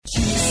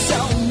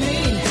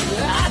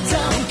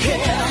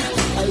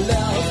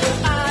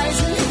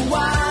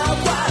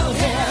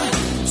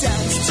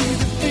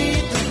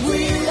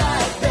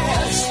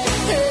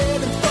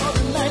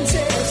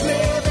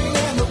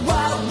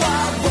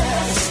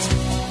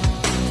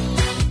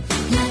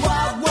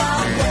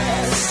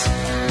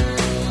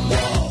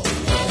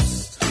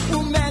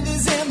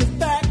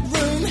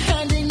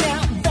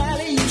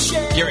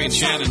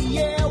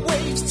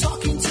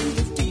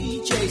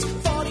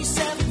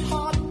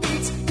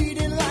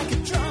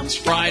It's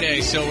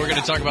Friday, so we're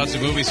going to talk about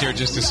some movies here in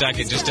just a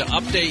second. Just to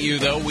update you,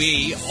 though,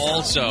 we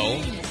also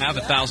have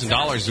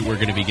 $1,000 that we're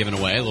going to be giving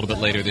away a little bit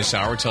later this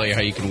hour. We'll tell you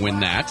how you can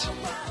win that.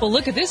 Well,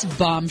 look at this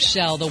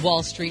bombshell the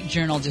Wall Street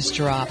Journal just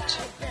dropped.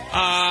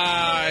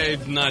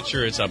 I'm not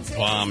sure it's a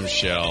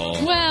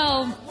bombshell.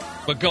 Well...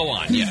 But go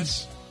on,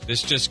 yes.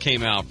 This just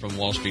came out from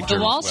Wall Street Journal.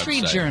 The Wall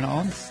Street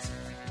Journal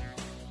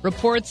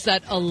reports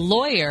that a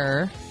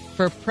lawyer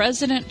for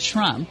President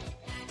Trump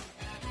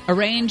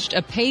arranged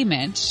a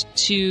payment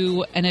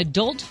to an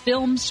adult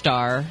film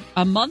star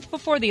a month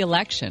before the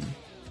election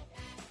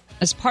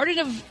as part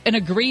of an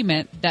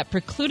agreement that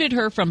precluded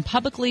her from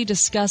publicly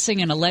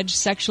discussing an alleged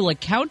sexual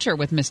encounter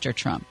with Mr.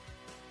 Trump.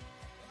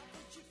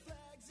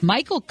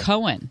 Michael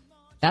Cohen,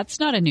 that's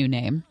not a new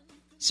name,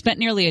 spent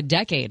nearly a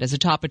decade as a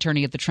top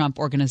attorney at the Trump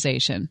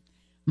Organization.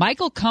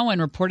 Michael Cohen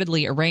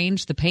reportedly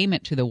arranged the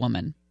payment to the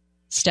woman,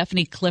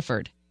 Stephanie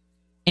Clifford,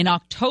 in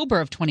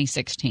October of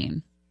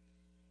 2016,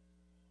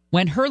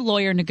 when her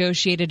lawyer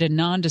negotiated a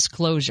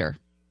non-disclosure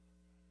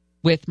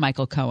with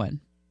Michael Cohen.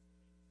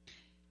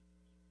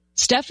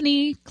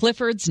 Stephanie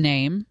Clifford's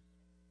name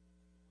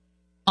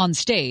on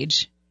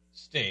stage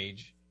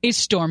is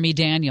Stormy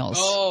Daniels.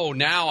 Oh,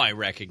 now I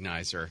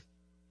recognize her.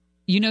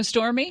 You know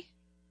Stormy?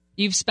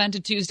 You've spent a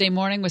Tuesday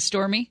morning with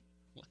Stormy?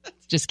 What?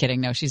 Just kidding.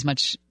 No, she's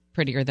much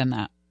prettier than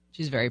that.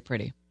 She's very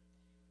pretty.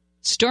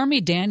 Stormy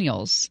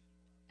Daniels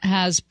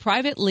has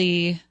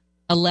privately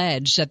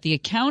alleged that the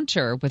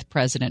encounter with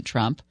President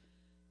Trump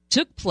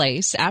took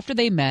place after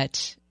they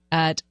met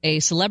at a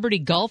celebrity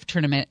golf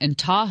tournament in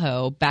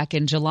Tahoe back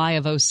in July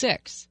of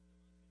 2006.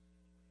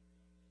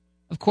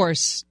 Of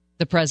course,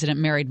 the president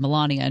married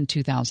Melania in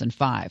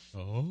 2005.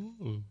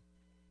 Oh.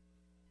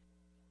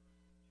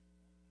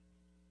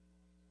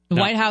 The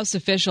White House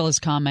official has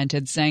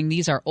commented, saying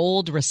these are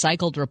old,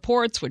 recycled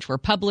reports which were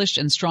published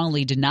and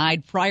strongly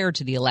denied prior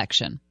to the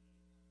election.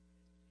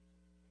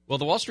 Well,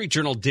 the Wall Street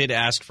Journal did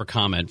ask for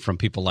comment from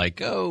people like,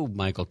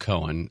 Michael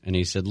Cohen. And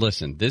he said,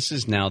 listen, this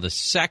is now the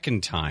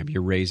second time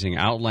you're raising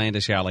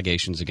outlandish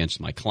allegations against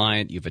my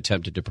client. You've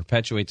attempted to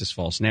perpetuate this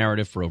false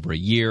narrative for over a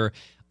year,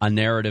 a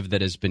narrative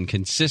that has been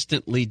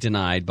consistently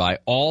denied by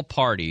all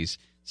parties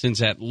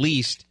since at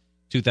least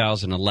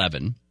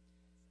 2011.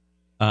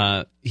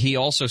 He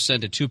also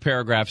sent a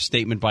 2-paragraph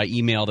statement by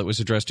email that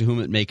was addressed to whom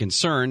it may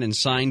concern and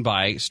signed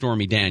by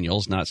Stormy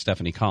Daniels, not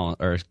Stephanie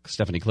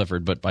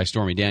Clifford, but by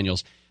Stormy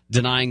Daniels,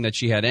 denying that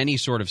she had any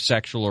sort of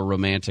sexual or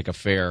romantic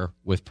affair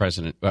with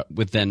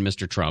then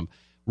Mr. Trump.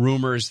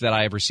 Rumors that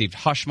I have received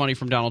hush money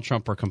from Donald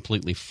Trump are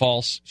completely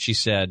false, she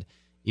said,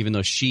 even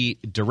though she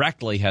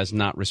directly has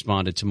not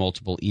responded to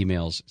multiple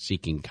emails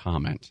seeking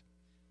comment.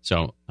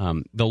 So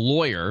the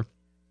lawyer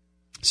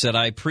said,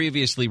 I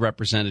previously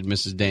represented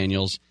Mrs.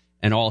 Daniels,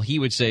 and all he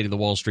would say to the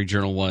Wall Street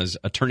Journal was,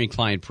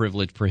 attorney-client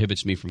privilege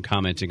prohibits me from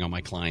commenting on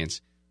my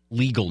client's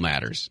legal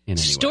matters in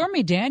any way.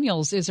 Stormy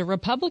Daniels is a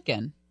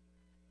Republican,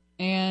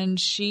 and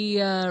she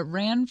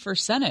ran for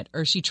Senate,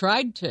 or she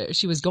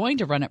was going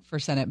to run it for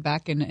Senate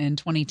back in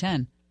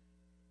 2010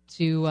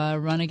 to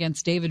run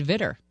against David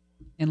Vitter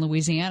in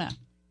Louisiana.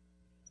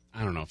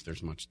 I don't know if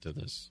there's much to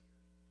this.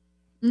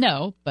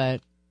 No,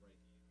 but,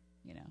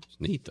 It's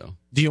neat, though.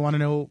 Do you want to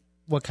know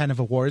what kind of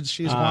awards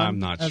she's won? I'm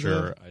not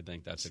sure. I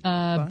think that's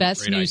a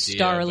Best great New idea,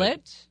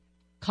 Starlet,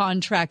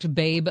 Contract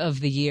Babe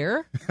of the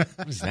Year.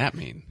 What does that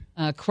mean?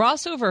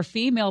 Crossover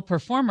Female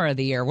Performer of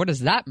the Year. What does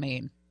that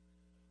mean?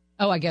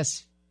 Oh, I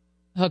guess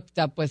hooked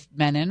up with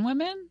men and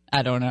women?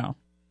 I don't know.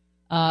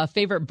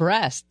 Favorite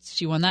Breasts.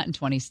 She won that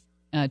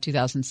in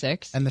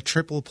 2006. And the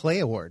Triple Play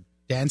Award,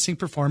 Dancing,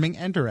 Performing,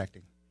 and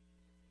Directing.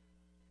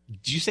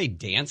 Did you say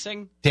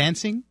dancing?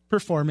 Dancing,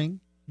 performing,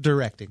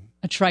 directing.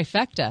 A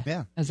trifecta,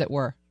 yeah, as it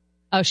were.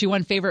 Oh, she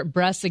won Favorite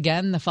Breasts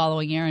again the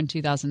following year in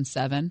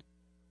 2007.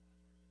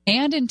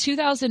 And in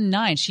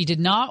 2009, she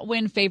did not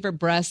win Favorite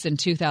Breasts in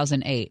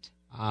 2008.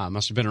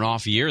 Must have been an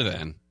off year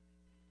then.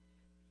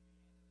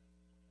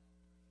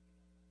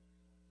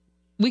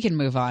 We can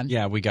move on.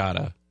 Yeah, we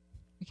can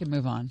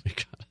move on.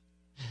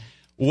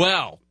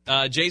 Well,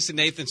 Jason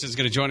Nathanson is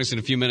going to join us in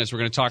a few minutes. We're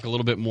going to talk a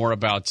little bit more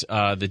about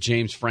the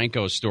James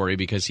Franco story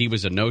because he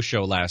was a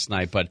no-show last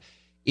night. But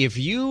if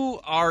you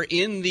are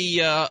in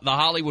the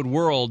Hollywood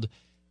world,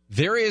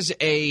 there is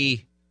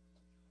a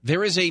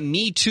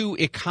Me Too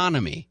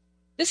economy.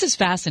 This is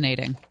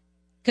fascinating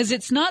because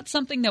it's not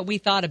something that we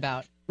thought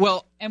about.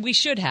 Well, and we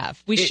should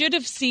have. We should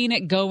have seen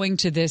it going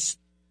to this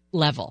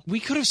level. We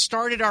could have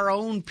started our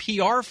own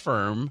PR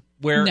firm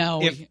where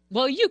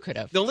you could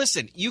have. No,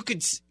 listen,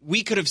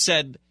 we could have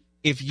said,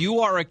 if you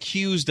are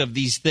accused of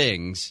these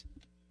things,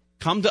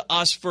 come to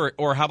us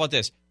or how about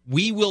this?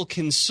 We will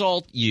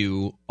consult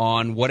you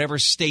on whatever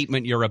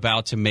statement you're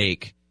about to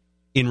make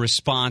in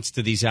response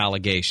to these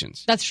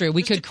allegations. That's true.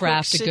 We could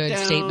craft a good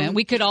statement.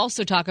 We could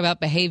also talk about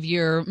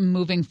behavior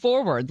moving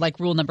forward, like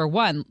rule number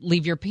 1,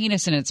 leave your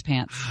penis in its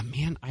pants.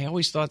 Man, I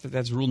always thought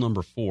that's rule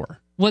number 4.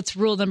 What's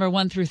rule number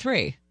 1 through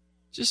 3?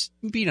 Just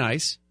be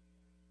nice.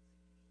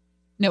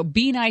 No,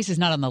 be nice is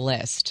not on the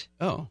list.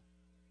 Oh.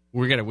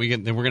 We're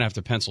gonna have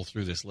to pencil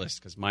through this list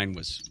because mine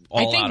was all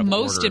I out think of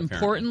most order,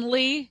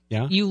 importantly,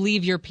 Yeah? you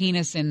leave your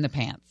penis in the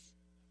pants.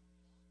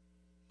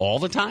 all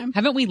the time.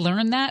 Haven't we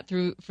learned that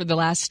for the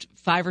last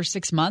 5 or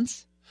 6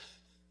 months?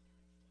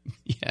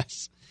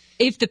 Yes.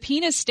 If the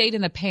penis stayed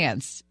in the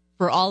pants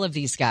for all of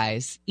these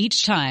guys,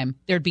 each time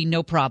there'd be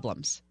no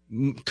problems.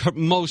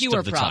 Most Fewer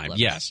of the problems. time,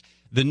 yes.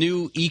 The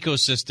new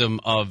ecosystem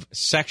of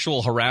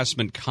sexual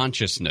harassment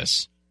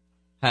consciousness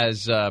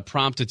has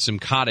prompted some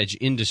cottage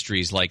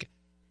industries like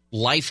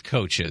life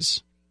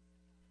coaches.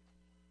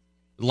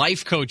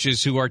 Life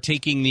coaches who are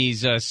taking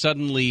these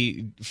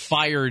suddenly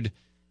fired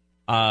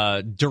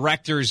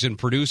directors and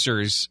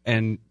producers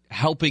and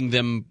helping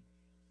them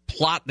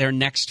plot their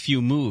next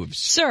few moves.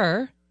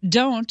 Sir,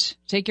 don't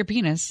take your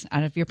penis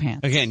out of your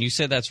pants. Again, you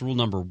said that's rule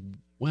number.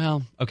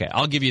 Well, okay,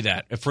 I'll give you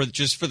that. For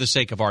the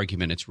sake of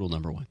argument, it's rule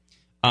number 1.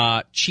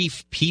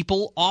 Chief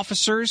people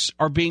officers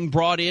are being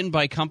brought in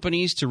by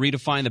companies to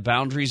redefine the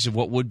boundaries of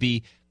what would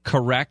be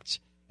correct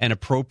and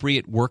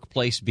appropriate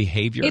workplace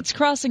behavior. It's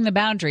crossing the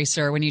boundary,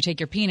 sir, when you take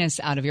your penis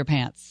out of your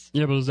pants.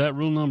 Yeah, but is that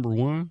rule number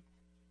 1?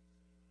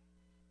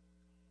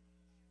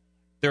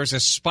 There's a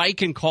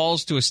spike in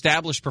calls to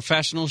established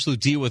professionals who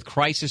deal with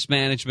crisis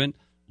management,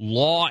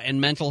 law, and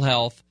mental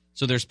health,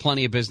 so there's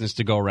plenty of business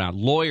to go around.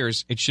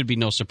 Lawyers, it should be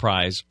no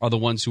surprise, are the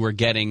ones who are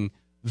getting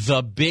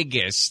the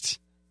biggest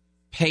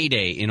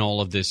payday in all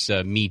of this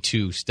Me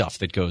Too stuff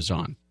that goes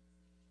on.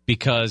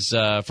 Because,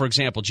 for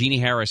example, Jeannie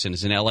Harrison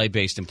is an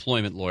L.A.-based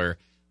employment lawyer,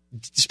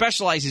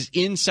 specializes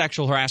in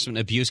sexual harassment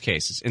and abuse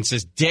cases, and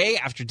says day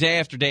after day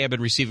after day I've been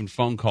receiving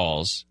phone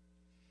calls.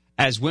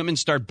 As women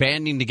start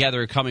banding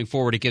together and coming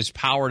forward, it gives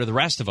power to the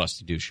rest of us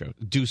to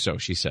do so,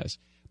 she says.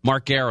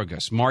 Mark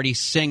Garrigus, Marty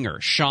Singer,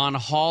 Sean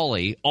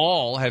Hawley,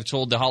 all have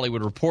told The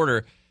Hollywood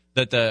Reporter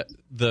that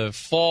the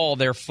fall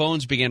their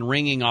phones began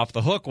ringing off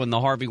the hook when the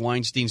Harvey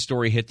Weinstein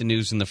story hit the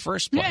news in the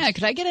first place. Yeah,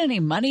 could I get any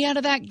money out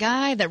of that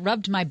guy that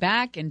rubbed my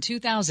back in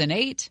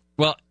 2008?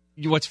 Well,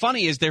 what's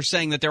funny is they're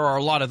saying that there are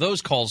a lot of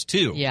those calls,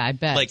 too. Yeah, I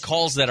bet. Like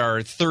calls that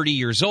are 30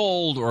 years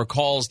old or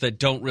calls that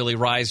don't really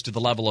rise to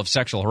the level of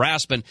sexual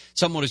harassment.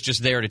 Someone is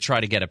just there to try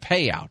to get a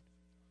payout.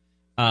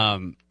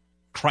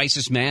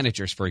 Crisis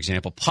managers, for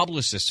example,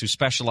 publicists who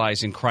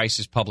specialize in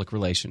crisis public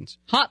relations.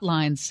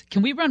 Hotlines.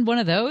 Can we run one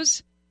of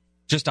those?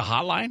 Just a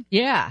hotline?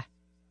 Yeah.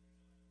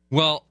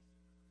 Well,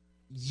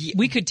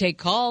 we could take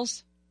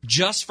calls.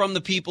 Just from the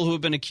people who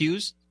have been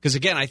accused? Because,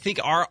 again, I think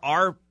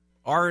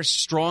our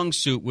strong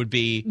suit would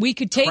be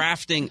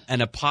crafting an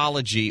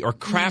apology or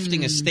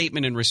crafting a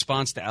statement in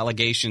response to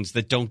allegations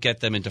that don't get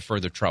them into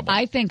further trouble.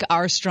 I think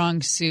our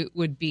strong suit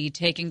would be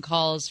taking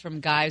calls from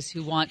guys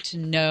who want to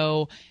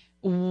know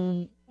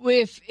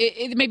if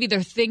maybe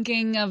they're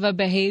thinking of a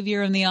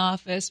behavior in the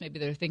office. Maybe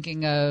they're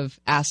thinking of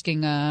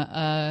asking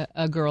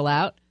a girl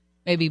out.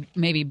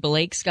 Maybe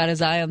Blake's got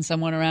his eye on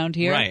someone around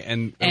here, right?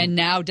 And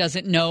now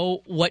doesn't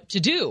know what to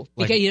do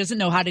because he doesn't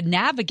know how to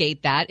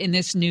navigate that in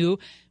this new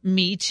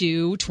Me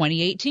Too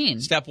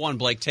 2018. Step 1,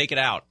 Blake, take it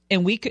out.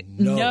 And we could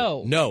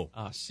no.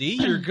 See,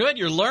 you're good.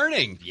 You're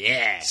learning.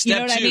 Yeah. Step you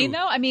know what 2. I mean?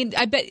 Though I mean,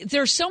 I bet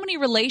there are so many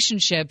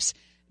relationships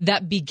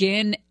that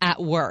begin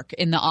at work,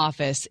 in the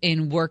office,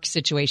 in work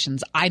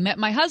situations. I met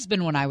my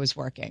husband when I was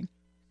working.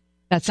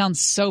 That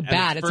sounds so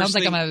bad. It sounds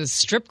like I'm at a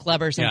strip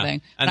club or something.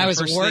 Yeah. And I the was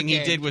first working. thing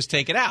he did was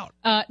take it out.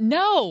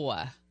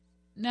 No.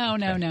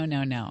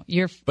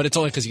 But it's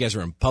only because you guys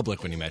were in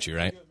public when he met you,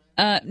 right?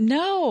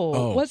 No.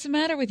 Oh. What's the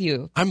matter with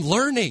you? I'm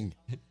learning.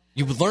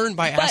 You learn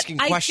by asking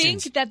questions. I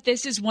think that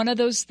this is one of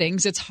those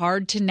things it's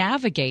hard to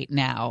navigate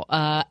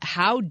now.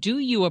 How do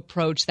you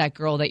approach that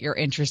girl that you're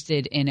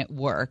interested in at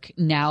work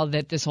now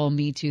that this whole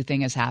Me Too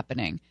thing is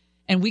happening?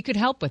 And we could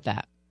help with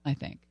that, I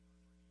think.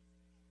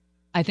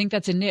 I think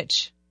that's a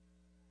niche.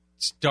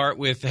 Start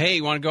with, hey,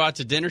 you want to go out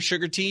to dinner,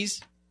 sugar teas?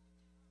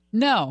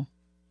 No.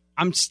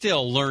 I'm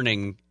still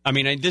learning. I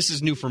mean, this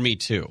is new for me,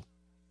 too.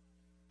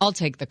 I'll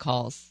take the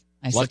calls.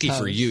 Lucky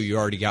suppose. for you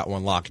already got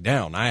one locked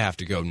down. I have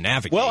to go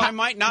navigate. Well, I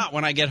might not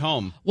when I get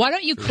home. Why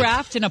don't you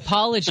craft an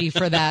apology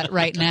for that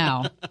right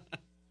now?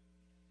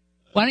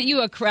 Why don't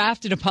you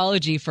craft an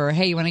apology for,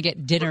 hey, you want to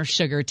get dinner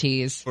sugar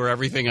teas? For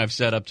everything I've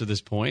said up to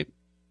this point?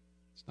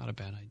 It's not a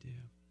bad idea.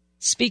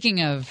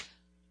 Speaking of...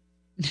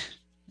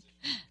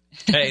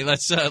 Hey,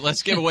 let's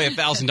give away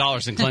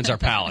 $1,000 and cleanse our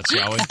palates,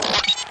 shall we?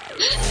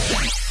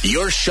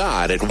 Your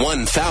shot at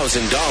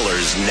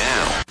 $1,000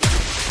 now.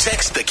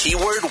 Text the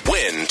keyword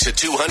WIN to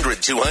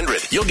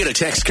 200-200. You'll get a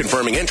text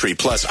confirming entry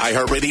plus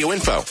iHeartRadio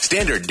info.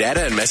 Standard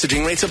data and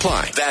messaging rates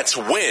apply. That's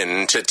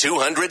WIN to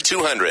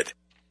 200-200.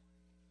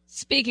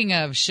 Speaking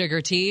of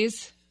sugar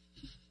teas,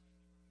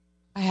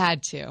 I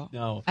had to.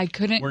 No. I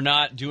couldn't. We're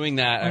not doing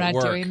that We're at not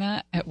work. doing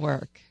that at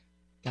work.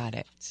 Got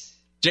it.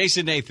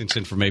 Jason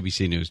Nathanson from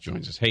ABC News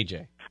joins us. Hey,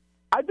 Jay.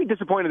 I'd be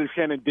disappointed if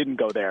Shannon didn't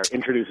go there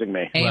introducing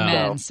me.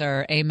 Amen,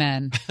 sir.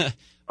 Amen.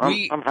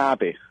 I'm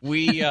happy.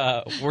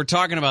 We're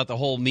talking about the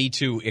whole Me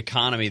Too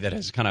economy that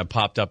has kind of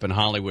popped up in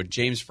Hollywood.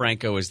 James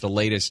Franco is the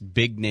latest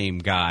big-name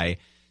guy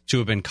to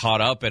have been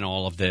caught up in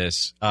all of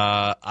this.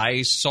 I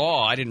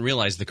didn't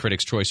realize the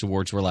Critics' Choice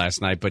Awards were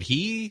last night, but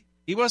he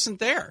wasn't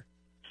there.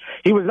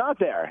 He was not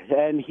there,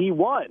 and he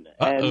won.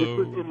 Uh-oh. And this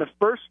was in the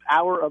first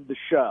hour of the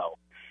show.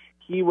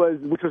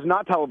 Which was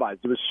not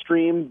televised. It was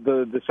streamed.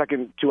 The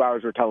second 2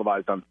 hours were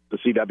televised on the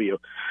CW.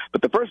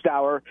 But the first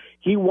hour,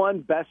 he won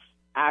Best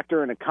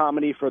Actor in a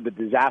Comedy for The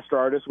Disaster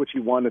Artist, which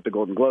he won at the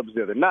Golden Globes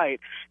the other night.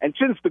 And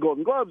since the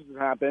Golden Globes has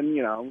happened,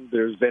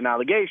 there's been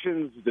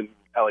allegations. There's been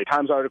an LA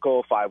Times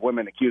article, 5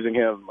 women accusing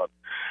him of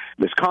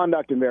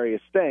misconduct and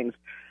various things.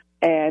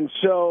 And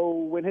so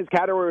when his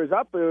category was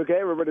up, okay,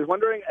 everybody's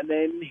wondering, and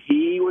then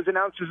he was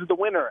announced as the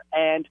winner.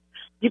 And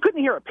you couldn't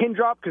hear a pin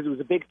drop because it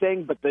was a big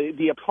thing, but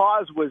the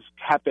applause was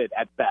tepid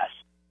at best.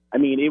 I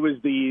mean, it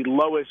was the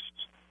lowest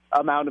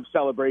amount of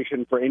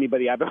celebration for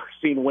anybody I've ever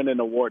seen win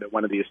an award at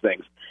one of these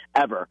things,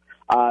 ever.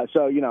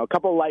 So, a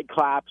couple light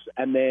claps,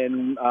 and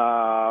then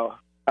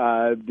it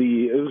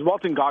was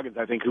Walton Goggins,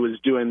 I think, who was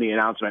doing the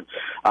announcement,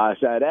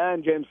 said,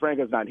 and James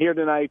Franco's not here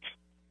tonight.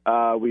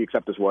 We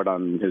accept this award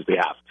on his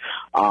behalf.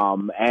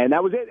 And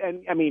that was it.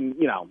 And, I mean,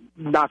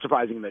 not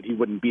surprising that he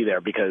wouldn't be there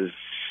because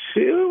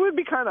it would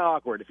be kind of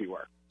awkward if he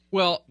were.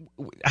 Well,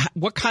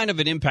 what kind of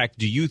an impact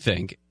do you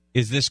think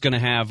is this going to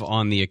have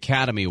on the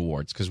Academy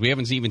Awards? Because we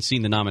haven't even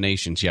seen the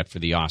nominations yet for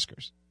the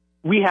Oscars.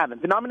 We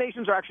haven't. The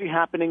nominations are actually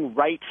happening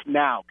right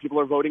now.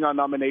 People are voting on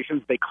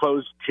nominations. They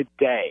close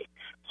today.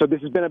 So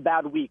this has been a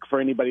bad week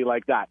for anybody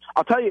like that.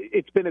 I'll tell you,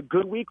 it's been a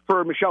good week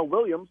for Michelle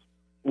Williams,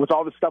 with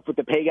all the stuff with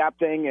the pay gap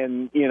thing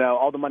and,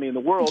 all the money in the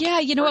world. Yeah,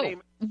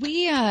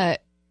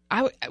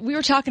 we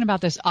were talking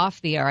about this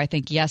off the air, I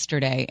think,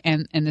 yesterday,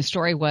 and the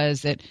story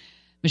was that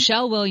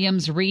Michelle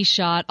Williams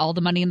reshot All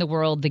the Money in the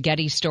World, the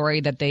Getty story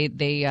that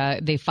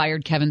they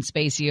fired Kevin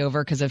Spacey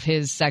over because of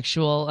his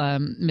sexual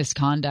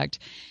misconduct.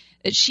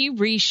 She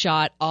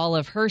reshot all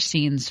of her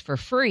scenes for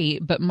free,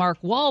 but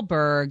Mark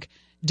Wahlberg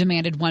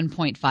demanded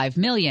 $1.5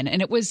 million.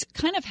 And it was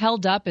kind of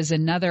held up as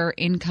another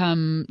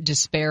income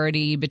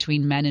disparity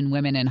between men and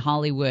women in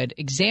Hollywood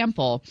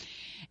example.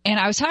 And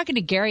I was talking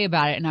to Gary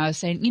about it, and I was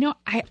saying,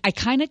 I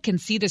kind of can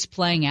see this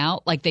playing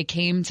out. Like they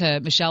came to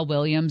Michelle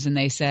Williams and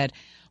they said,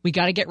 we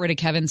got to get rid of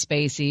Kevin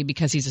Spacey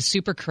because he's a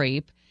super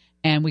creep,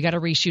 and we got to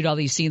reshoot all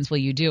these scenes. Will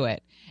you do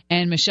it?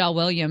 And Michelle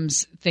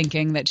Williams,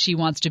 thinking that she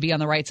wants to be on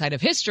the right side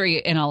of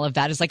history and all of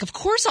that, is like, of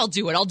course I'll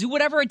do it. I'll do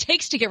whatever it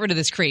takes to get rid of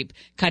this creep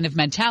kind of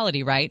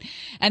mentality, right?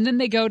 And then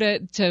they go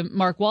to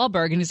Mark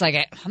Wahlberg, and he's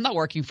like, I'm not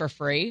working for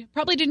free.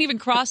 Probably didn't even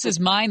cross his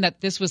mind that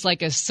this was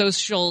like a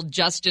social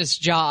justice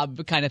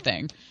job kind of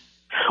thing.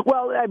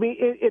 Well, I mean,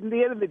 in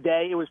the end of the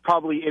day, it was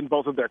probably in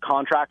both of their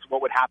contracts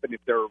what would happen if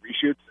there were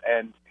reshoots.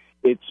 And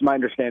it's my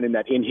understanding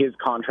that in his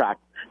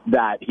contract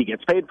that he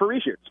gets paid for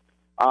reshoots.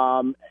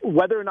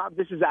 Whether or not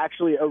this is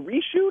actually a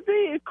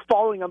reshoot,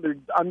 falling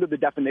under the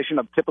definition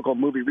of typical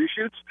movie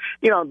reshoots,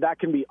 that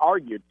can be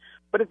argued.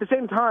 But at the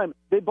same time,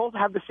 they both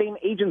have the same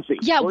agency.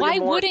 Yeah, why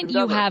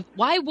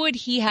would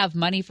he have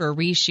money for a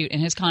reshoot in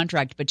his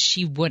contract, but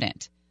she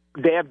wouldn't?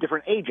 They have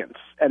different agents,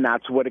 and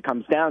that's what it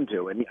comes down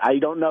to. And I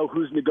don't know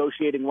who's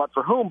negotiating what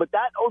for whom, but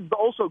that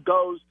also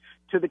goes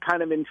to the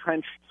kind of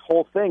entrenched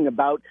whole thing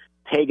about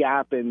pay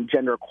gap and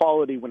gender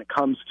equality when it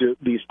comes to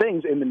these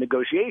things in the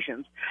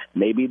negotiations.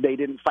 Maybe they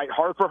didn't fight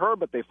hard for her,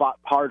 but they fought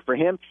hard for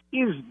him.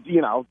 He's,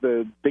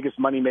 the biggest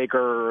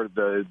moneymaker,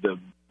 the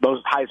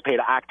most highest paid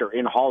actor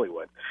in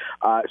Hollywood.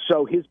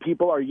 So his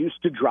people are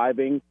used to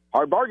driving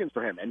hard bargains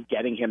for him and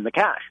getting him the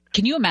cash.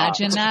 Can you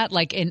imagine that?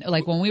 Like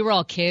when we were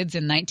all kids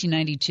in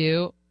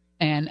 1992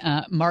 and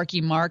Marky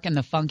Mark and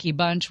the Funky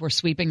Bunch were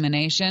sweeping the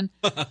nation?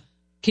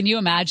 Can you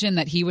imagine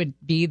that he would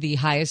be the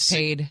highest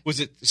paid? Was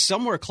it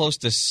somewhere close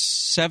to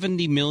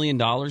 $70 million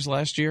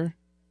last year?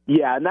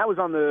 Yeah, and that was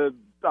on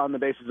the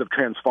basis of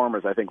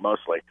Transformers, I think,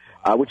 mostly,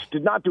 which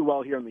did not do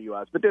well here in the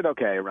U.S., but did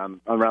okay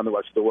around the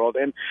rest of the world.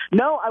 And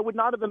no, I would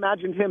not have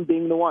imagined him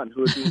being the one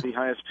who would be the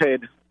highest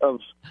paid of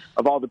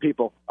all the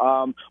people.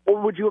 Or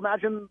would you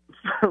imagine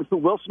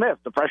Will Smith,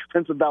 the Fresh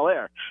Prince of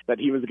Bel-Air, that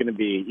he was going to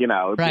be,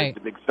 right,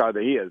 the big star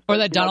that he is? Or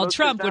that Donald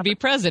Trump would be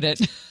president.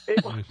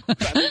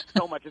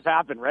 So much has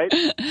happened, right?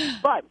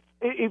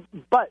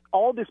 But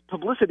all this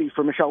publicity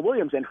for Michelle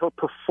Williams and her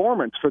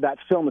performance for that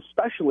film,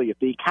 especially if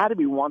the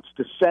Academy wants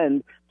to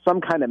send some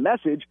kind of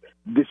message,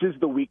 this is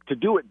the week to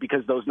do it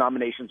because those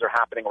nominations are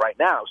happening right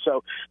now.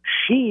 So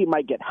she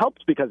might get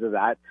helped because of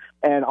that.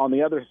 And on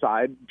the other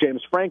side,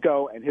 James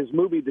Franco and his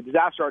movie, The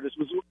Disaster Artist,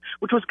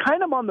 which was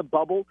kind of on the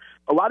bubble.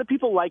 A lot of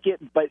people like it,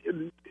 but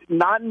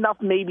not enough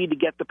maybe to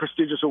get the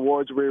prestigious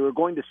awards we were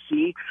going to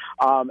see.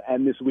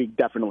 And this week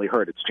definitely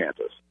hurt its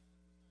chances.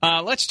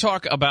 Let's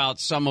talk about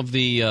some of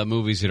the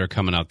movies that are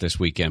coming out this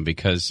weekend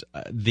because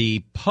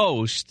the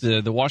Post,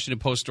 the Washington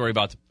Post story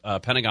about the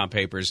Pentagon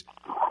Papers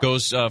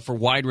goes for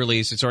wide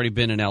release. It's already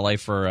been in L.A.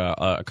 for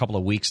a couple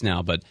of weeks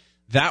now, but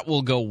that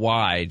will go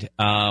wide.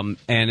 And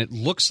it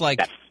looks like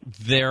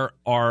there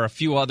are a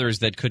few others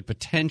that could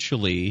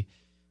potentially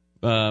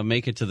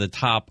make it to the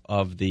top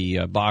of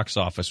the box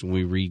office when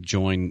we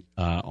rejoin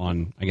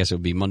on, I guess it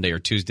would be Monday or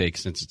Tuesday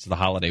since it's the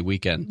holiday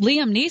weekend.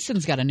 Liam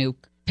Neeson's got a new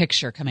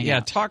picture coming Yeah,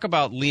 out. talk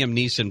about Liam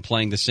Neeson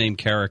playing the same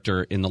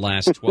character in the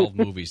last 12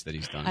 movies that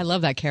he's done. I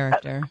love that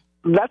character.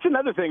 That's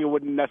another thing I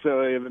wouldn't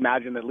necessarily have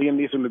imagined, that Liam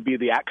Neeson would be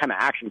the kind of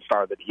action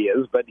star that he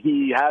is, but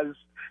he has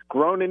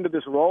grown into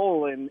this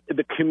role, and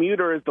The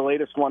Commuter is the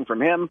latest one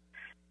from him.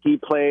 He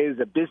plays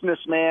a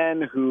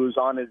businessman who's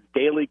on his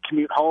daily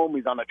commute home.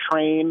 He's on a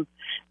train,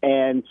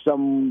 and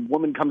some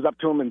woman comes up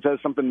to him and says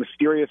something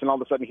mysterious, and all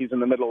of a sudden he's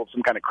in the middle of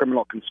some kind of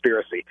criminal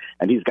conspiracy,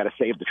 and he's got to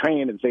save the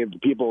train and save the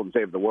people and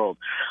save the world.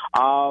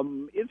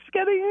 It's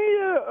getting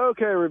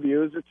okay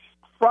reviews. It's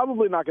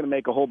probably not going to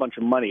make a whole bunch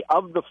of money.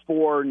 Of the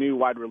 4 new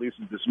wide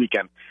releases this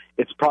weekend,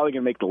 it's probably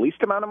going to make the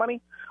least amount of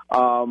money,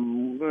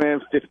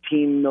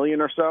 $15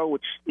 million or so,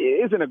 which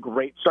isn't a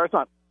great start. It's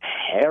not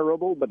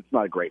terrible, but it's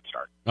not a great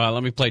start.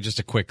 Let me play just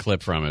a quick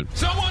clip from it.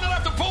 Someone will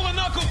have to pull a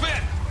knuckle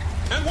bit,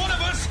 and one of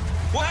us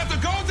will have to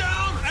go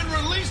down and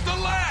release the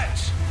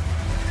latch.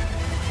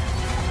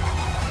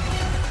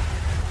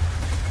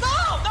 No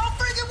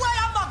freaking way!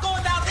 I'm not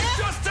going down there.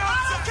 Just outside.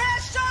 I don't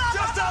care. Shut up.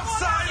 Just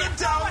outside and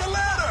down the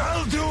ladder.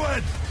 I'll do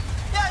it.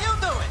 Yeah, you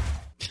do it.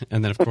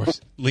 And then, of course,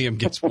 Liam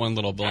gets one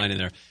little line in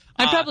there.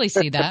 I'd probably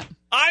see that.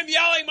 I'm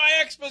yelling my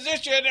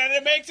exposition, and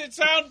it makes it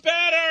sound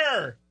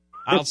better.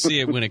 I'll see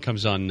it when it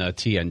comes on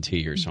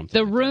TNT or something.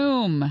 The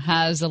Room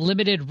has a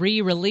limited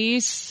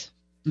re-release.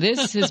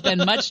 This has been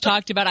much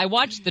talked about. I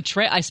watched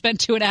I spent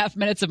 2.5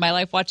 minutes of my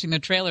life watching the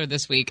trailer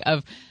this week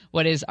of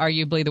what is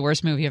arguably the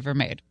worst movie ever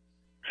made.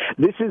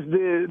 This is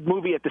the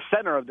movie at the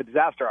center of The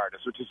Disaster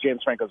Artist, which is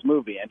James Franco's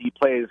movie, and he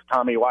plays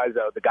Tommy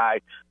Wiseau, the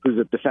guy who's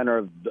at the center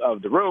of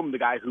The Room, the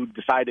guy who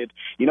decided,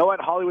 you know what,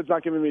 Hollywood's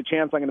not giving me a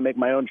chance, I'm going to make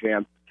my own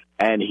chance.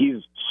 And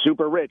he's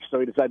super rich, so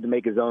he decided to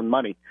make his own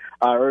money,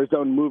 or his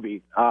own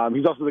movie.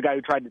 He's also the guy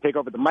who tried to take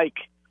over the mic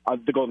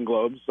of the Golden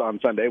Globes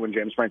on Sunday when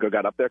James Franco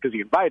got up there, because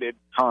he invited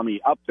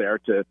Tommy up there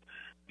to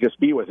just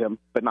be with him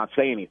but not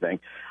say anything.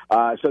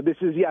 So this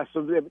is,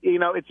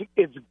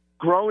 it's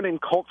grown in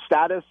cult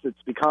status.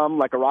 It's become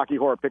like a Rocky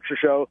Horror Picture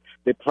Show.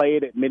 They play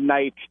it at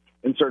midnight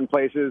in certain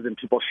places, and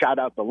people shout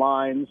out the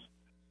lines.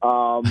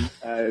 Oh,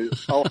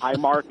 hi,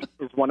 Mark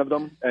is one of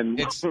them, and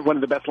it's one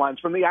of the best lines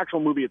from the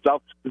actual movie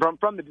itself.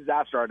 From The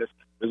Disaster Artist,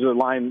 there's a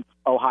line,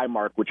 "Oh, hi,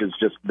 Mark," which is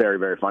just very,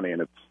 very funny,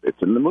 and it's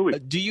in the movie.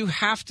 Do you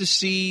have to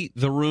see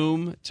The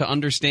Room to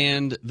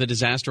understand The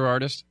Disaster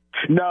Artist?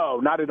 No,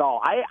 not at all.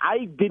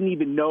 I didn't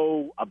even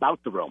know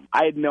about The Room.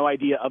 I had no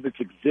idea of its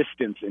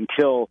existence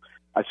until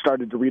I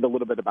started to read a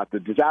little bit about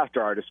The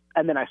Disaster Artist,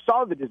 and then I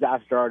saw The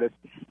Disaster Artist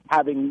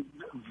having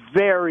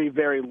very,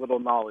 very little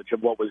knowledge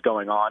of what was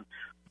going on.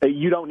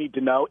 You don't need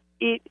to know.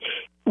 It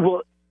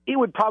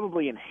would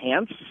probably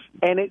enhance,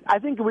 and I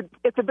think it would,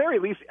 at the very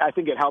least, I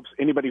think it helps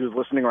anybody who's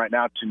listening right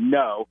now to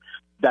know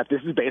that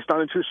this is based on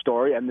a true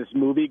story, and this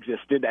movie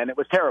existed, and it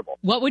was terrible.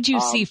 What would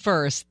you see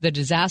first, The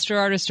Disaster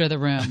Artist or The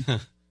Room?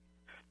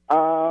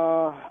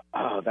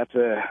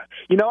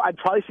 I'd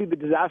probably see The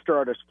Disaster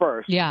Artist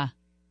first. Yeah.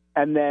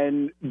 And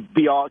then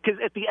because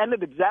at the end of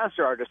The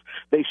Disaster Artist,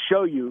 they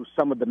show you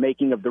some of the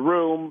making of The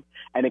Room,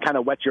 and it kind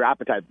of whets your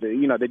appetite. They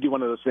do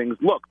one of those things.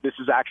 Look, this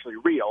is actually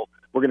real.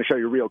 We're going to show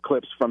you real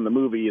clips from the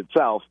movie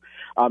itself,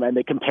 and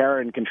they compare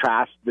and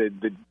contrast the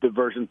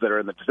versions that are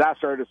in The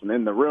Disaster Artist and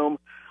in The Room.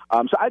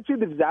 So I'd see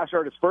The Disaster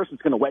Artist first.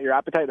 It's going to whet your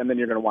appetite, and then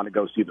you're going to want to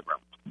go see The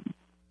Room.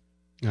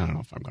 I don't know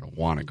if I'm going to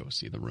want to go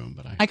see The Room,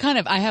 but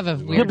I have a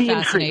weird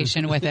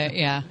fascination with it.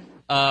 Yeah.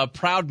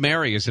 Proud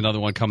Mary is another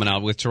one coming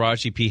out with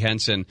Taraji P.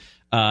 Henson.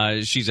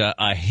 She's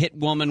a hit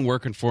woman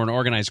working for an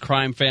organized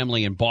crime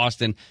family in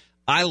Boston.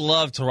 I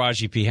love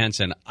Taraji P.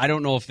 Henson. I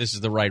don't know if this is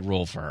the right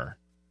role for her.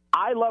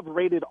 I love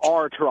rated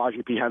R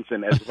Taraji P.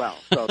 Henson as well.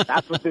 So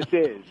that's what this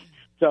is.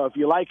 So if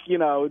you like,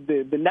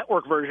 the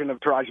network version of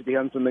Taraji P.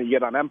 Henson that you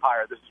get on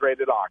Empire, this is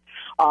rated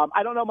R.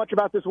 I don't know much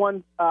about this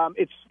one.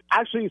 It's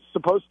actually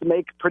supposed to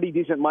make pretty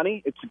decent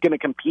money. It's going to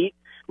compete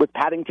with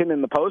Paddington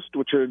and The Post,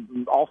 which are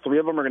all three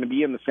of them are going to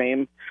be in the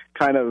same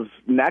kind of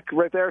neck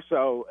right there.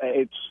 So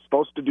it's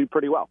supposed to do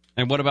pretty well.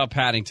 And what about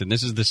Paddington?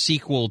 This is the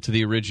sequel to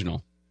the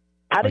original.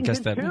 Paddington I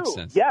guess that 2, makes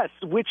sense. Yes,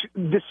 which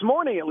this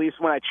morning, at least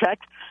when I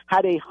checked,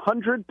 had a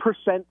 100%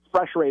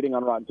 fresh rating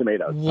on Rotten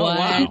Tomatoes. What?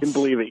 If you can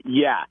believe it.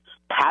 Yeah,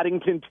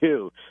 Paddington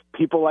 2.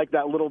 People like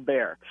that little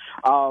bear.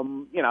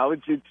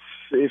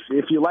 It's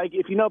if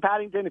you know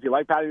Paddington, if you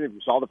like Paddington, if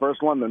you saw the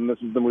first one, then this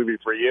is the movie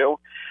for you.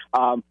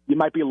 You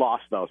might be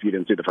lost though if you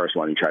didn't see the first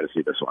one. You try to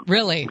see this one.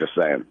 Really? I'm just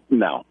saying.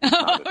 No.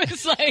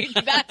 It's like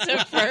that's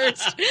a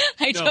first.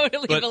 I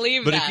totally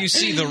believe that. But if you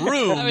see The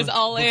Room I was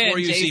all before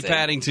you Jason. see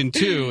Paddington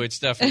 2, it's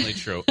definitely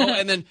true. Oh,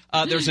 and then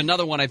there's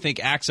another one. I think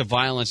Acts of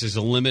Violence is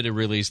a limited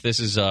release. This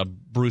is a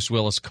Bruce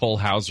Willis Cole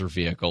Hauser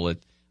vehicle.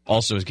 It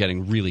also is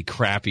getting really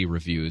crappy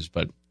reviews,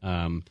 but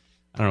I don't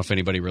know if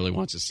anybody really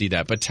wants to see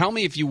that. But tell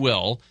me if you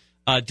will.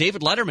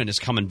 David Letterman is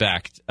coming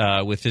back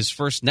with his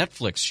first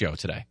Netflix show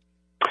today.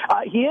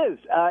 He is.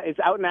 It's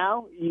out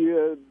now.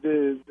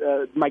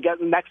 My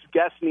next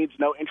guest needs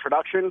no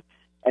introduction,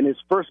 and his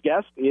first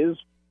guest is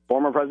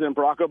former President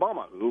Barack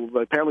Obama, who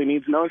apparently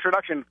needs no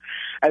introduction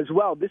as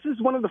well. This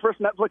is one of the first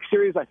Netflix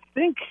series, I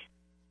think,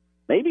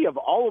 maybe of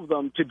all of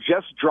them, to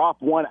just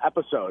drop one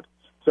episode.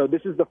 So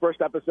this is the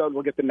first episode.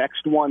 We'll get the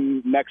next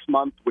one next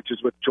month, which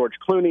is with George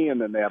Clooney, and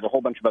then they have a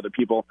whole bunch of other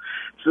people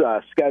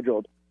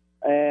scheduled.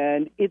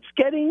 And it's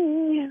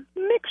getting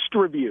mixed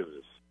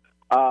reviews.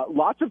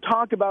 Lots of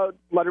talk about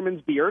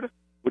Letterman's beard,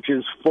 which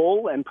is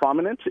full and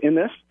prominent in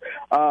this.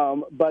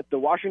 But the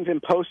Washington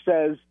Post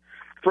says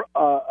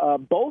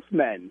both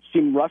men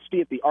seem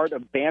rusty at the art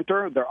of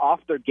banter. They're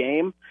off their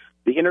game.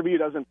 The interview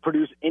doesn't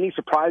produce any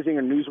surprising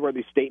or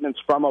newsworthy statements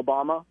from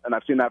Obama, and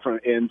I've seen that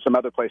in some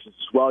other places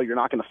as well. You're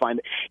not going to find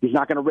it. He's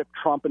not going to rip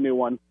Trump a new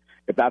one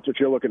if that's what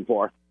you're looking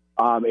for.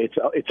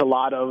 It's a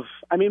lot of.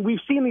 I mean, we've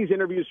seen these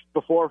interviews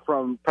before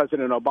from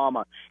President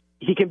Obama.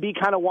 He can be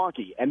kind of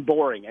wonky and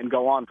boring and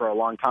go on for a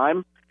long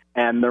time.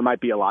 And there might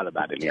be a lot of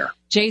that in here.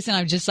 Jason,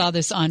 I just saw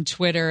this on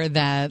Twitter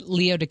that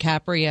Leo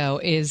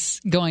DiCaprio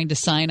is going to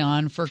sign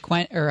on for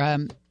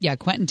Quentin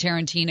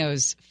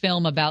Tarantino's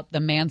film about the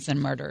Manson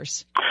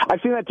murders. I've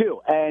seen that too,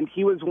 and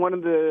he was one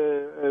of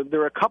the. There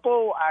were a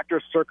couple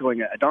actors circling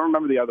it. I don't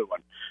remember the other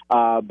one,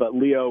 but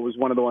Leo was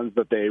one of the ones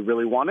that they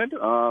really wanted,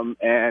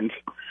 and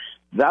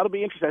that'll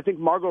be interesting. I think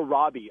Margot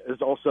Robbie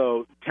is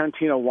also.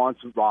 Tarantino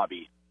wants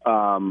Robbie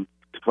to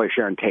play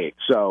Sharon Tate,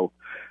 so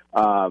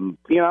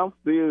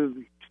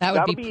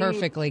That would be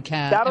perfectly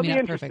cast. That'll be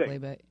interesting. Perfectly,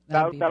 but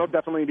that'll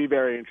definitely be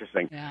very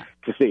interesting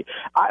to see.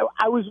 I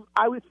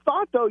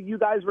thought though you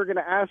guys were going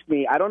to ask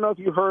me. I don't know if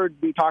you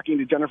heard me talking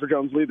to Jennifer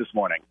Jones-Lee this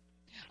morning.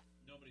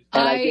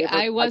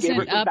 I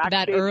wasn't up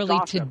that early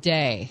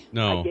today.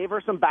 No, I gave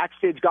her some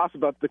backstage gossip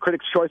about the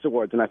Critics' Choice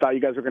Awards, and I thought you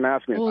guys were going to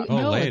ask me. Well,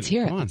 about no, let's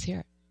hear it. Let's hear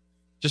it.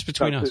 Just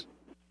between us.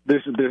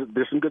 There's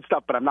some good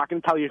stuff, but I'm not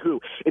going to tell you who.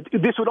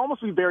 This would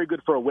almost be very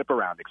good for a whip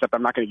around, except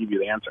I'm not going to give you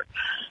the answer.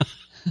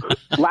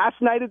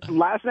 Last night at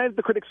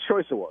the Critics'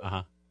 Choice Awards,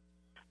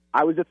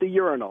 I was at the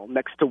urinal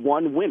next to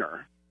one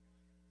winner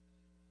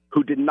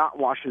who did not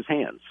wash his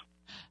hands.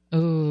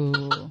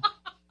 Ooh.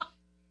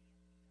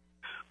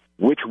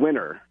 Which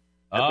winner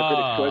at the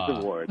Critics' Choice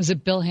Awards? Was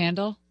it Bill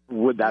Handel?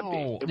 Would that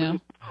be?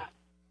 No.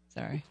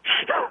 Sorry.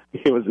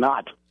 It was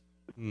not.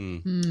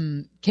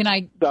 Can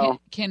I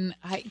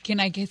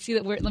see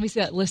that? Let me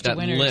see that list of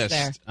winners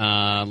there.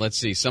 Let's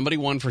see. Somebody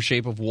won for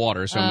Shape of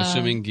Water, so I'm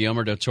assuming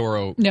Guillermo del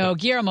Toro. No,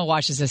 Guillermo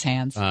washes his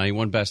hands. He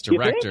won Best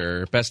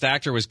Director. Best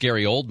Actor was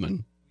Gary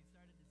Oldman.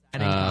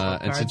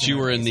 And since you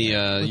were in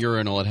the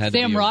urinal, it had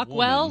Sam to be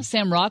Rockwell.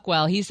 Sam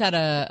Rockwell. He's had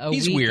a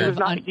He's week weird.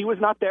 He was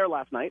not there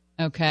last night.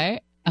 Okay.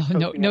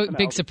 Oh, no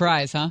big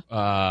surprise,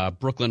 huh?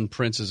 Brooklyn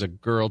Prince is a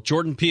girl.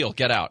 Jordan Peele,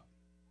 Get Out.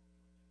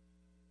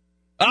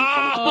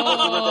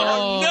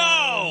 Oh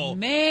no,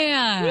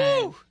 man!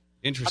 Woo.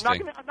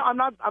 Interesting. I'm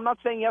not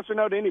saying yes or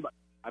no to anybody.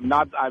 I'm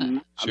not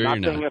saying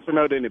yes or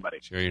no to anybody.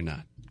 Sure, you're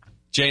not.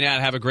 Jay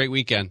Nat, have a great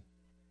weekend.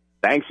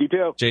 Thanks, you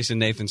too. Jason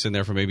Nathanson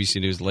there from ABC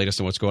News, the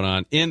latest on what's going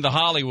on in the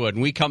Hollywood.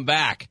 When we come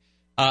back,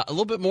 a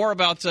little bit more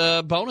about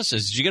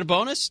bonuses. Did you get a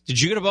bonus? Did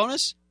you get a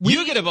bonus?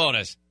 You get a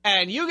bonus,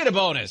 and you get a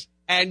bonus.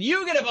 And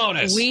you get a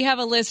bonus. We have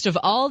a list of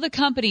all the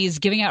companies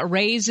giving out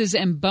raises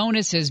and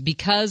bonuses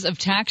because of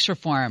tax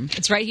reform.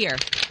 It's right here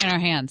in our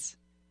hands.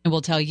 And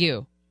we'll tell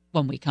you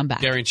when we come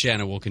back. Gary and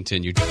Shannon will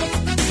continue.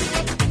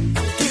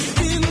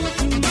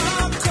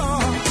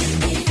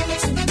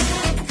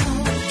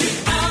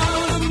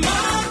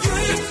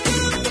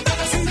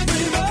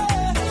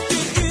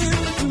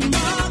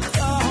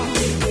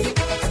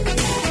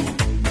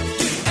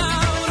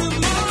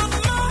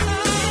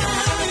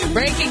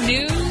 Breaking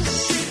news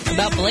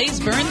about Blaze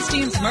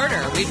Bernstein's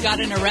murder. We've got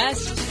an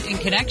arrest in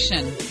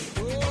connection.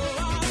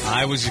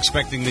 I was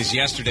expecting this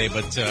yesterday,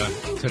 but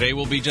today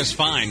will be just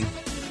fine.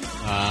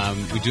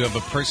 We do have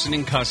a person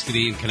in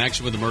custody in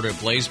connection with the murder of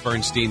Blaze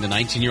Bernstein, the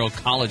 19-year-old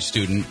college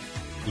student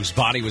whose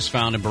body was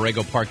found in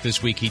Borrego Park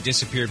this week. He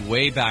disappeared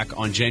way back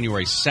on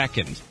January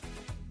 2nd.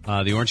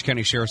 The Orange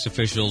County Sheriff's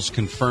officials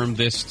confirmed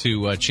this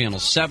to Channel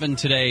 7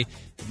 today.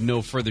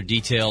 No further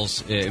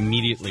details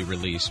immediately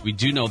released. We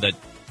do know that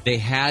they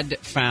had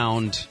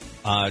found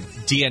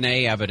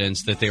DNA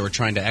evidence that they were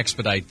trying to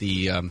expedite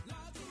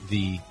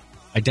the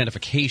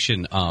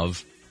identification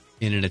of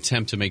in an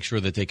attempt to make sure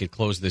that they could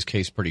close this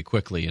case pretty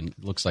quickly, and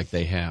it looks like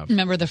they have.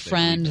 Remember the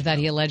friend that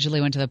he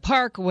allegedly went to the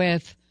park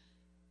with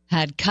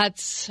had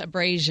cuts,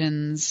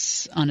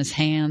 abrasions on his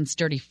hands,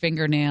 dirty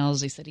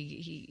fingernails. He said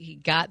he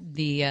got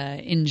the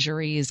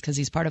injuries because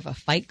he's part of a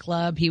fight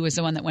club. He was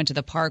the one that went to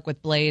the park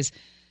with Blaze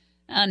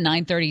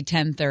 9:30,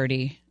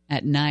 10:30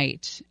 at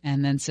night,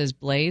 and then says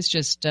Blaze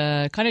just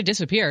kind of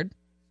disappeared.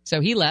 So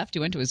he left. He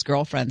went to his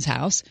girlfriend's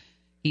house,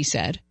 he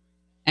said,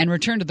 and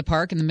returned to the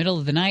park in the middle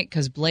of the night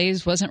because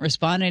Blaze wasn't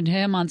responding to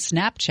him on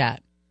Snapchat.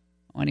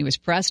 When he was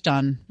pressed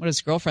on what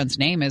his girlfriend's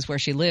name is, where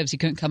she lives, he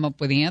couldn't come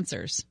up with the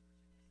answers.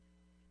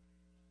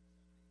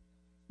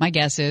 My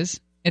guess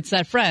is it's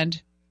that friend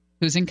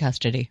who's in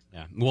custody.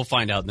 Yeah, we'll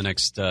find out in the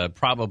next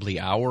probably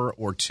hour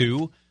or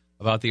two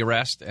about the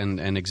arrest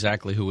and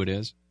exactly who it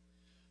is.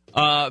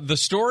 The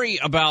story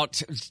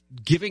about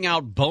giving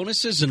out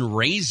bonuses and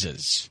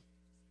raises.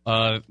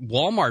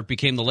 Walmart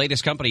became the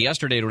latest company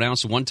yesterday to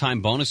announce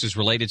one-time bonuses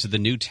related to the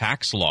new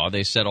tax law.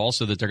 They said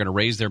also that they're going to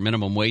raise their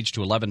minimum wage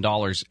to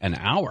 $11 an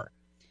hour.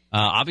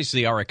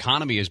 Obviously, our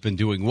economy has been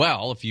doing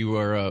well. If you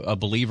are a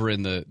believer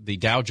in the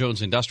Dow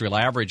Jones Industrial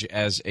Average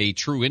as a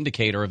true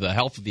indicator of the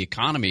health of the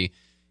economy,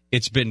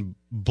 it's been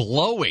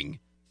blowing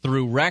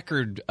through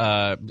record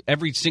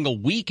every single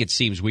week. It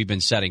seems we've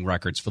been setting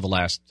records for the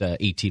last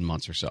 18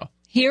 months or so.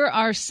 Here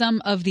are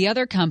some of the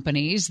other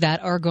companies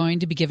that are going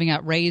to be giving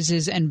out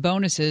raises and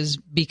bonuses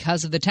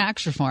because of the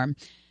tax reform.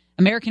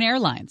 American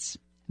Airlines.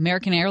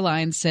 American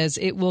Airlines says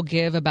it will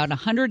give about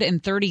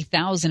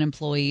 130,000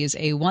 employees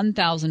a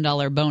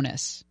 $1,000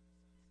 bonus.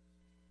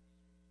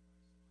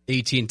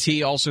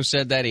 AT&T also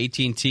said that.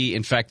 AT&T,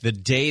 in fact, the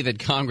day that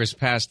Congress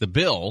passed the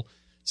bill,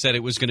 said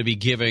it was going to be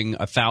giving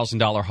a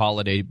 $1,000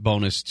 holiday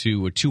bonus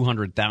to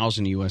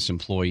 200,000 U.S.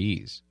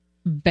 employees.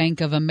 Bank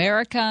of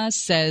America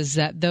says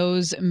that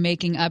those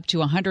making up to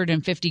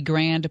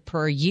 $150,000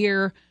 per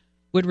year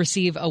would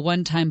receive a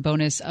one-time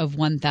bonus of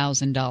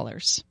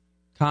 $1,000.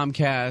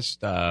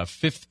 Comcast,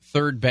 Fifth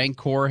Third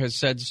Bancorp has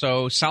said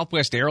so.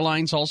 Southwest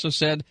Airlines also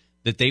said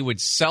that they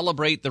would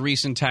celebrate the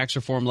recent tax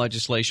reform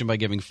legislation by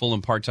giving full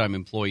and part-time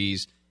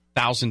employees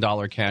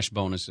 $1,000 cash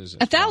bonuses.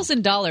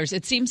 $1,000,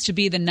 it seems to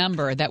be the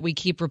number that we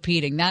keep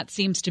repeating. That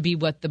seems to be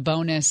what the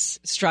bonus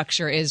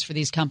structure is for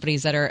these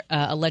companies that are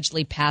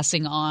allegedly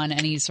passing on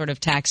any sort of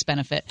tax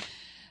benefit.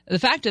 The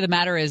fact of the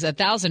matter is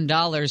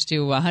 $1,000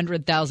 to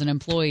 100,000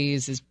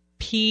 employees is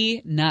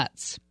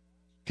peanuts.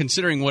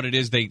 Considering what it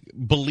is they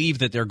believe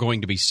that they're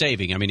going to be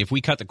saving. I mean, if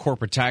we cut the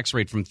corporate tax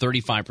rate from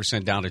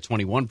 35% down to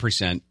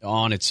 21%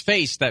 on its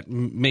face, that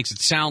makes it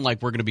sound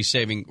like we're going to be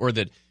saving, or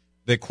that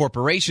the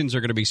corporations are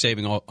going to be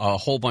saving a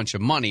whole bunch of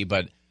money,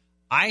 but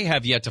I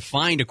have yet to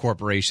find a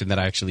corporation that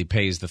actually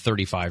pays the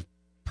 35%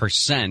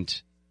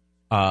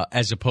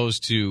 as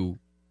opposed to,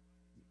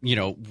 you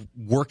know,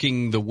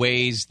 working the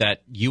ways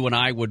that you and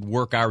I would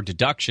work our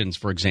deductions,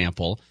 for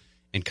example,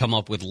 and come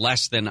up with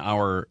less than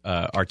our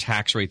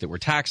tax rate that we're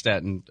taxed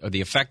at, and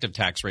the effective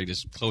tax rate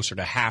is closer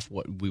to half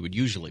what we would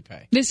usually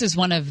pay. This is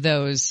one of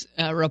those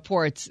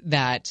reports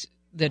that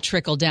the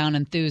trickle-down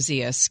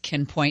enthusiasts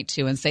can point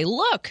to and say,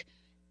 look,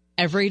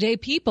 everyday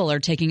people are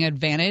taking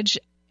advantage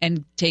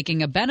and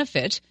taking a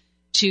benefit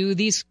to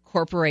these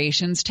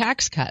corporations'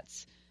 tax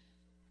cuts.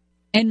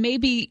 And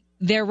maybe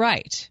they're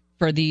right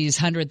for these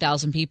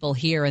 100,000 people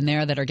here and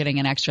there that are getting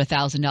an extra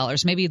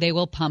 $1,000. Maybe they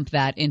will pump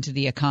that into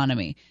the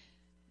economy.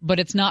 But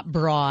it's not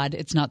broad.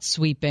 It's not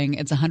sweeping.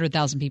 It's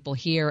 100,000 people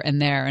here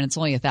and there, and it's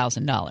only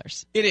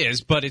 $1,000. It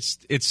is, but it's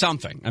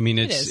something. I mean,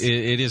 it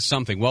is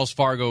something. Wells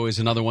Fargo is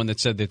another one that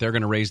said that they're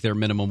going to raise their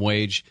minimum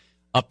wage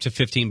up to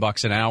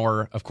 $15 an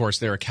hour. Of course,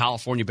 they're a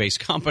California-based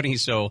company,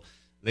 so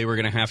they were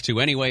going to have to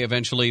anyway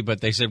eventually. But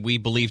they said, we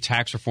believe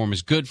tax reform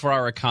is good for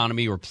our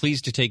economy. We're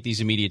pleased to take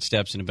these immediate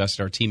steps and invest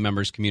in our team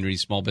members,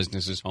 communities, small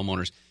businesses,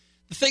 homeowners.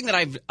 The thing that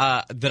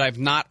I've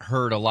not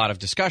heard a lot of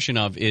discussion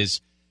of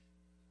is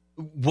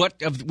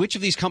which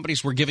of these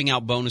companies were giving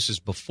out bonuses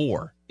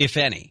before, if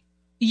any.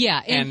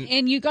 Yeah,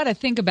 and you got to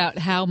think about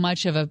how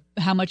much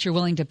you're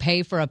willing to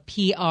pay for a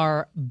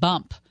PR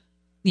bump.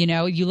 You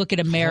know, you look at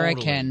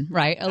American, totally.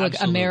 Right? Look,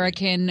 Absolutely.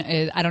 American,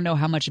 I don't know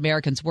how much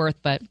American's worth,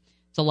 but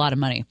it's a lot of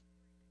money.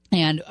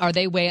 And are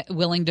they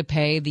willing to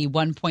pay the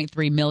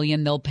 $1.3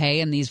 million they'll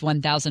pay in these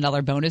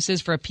 $1,000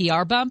 bonuses for a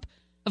PR bump?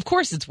 Of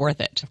course it's worth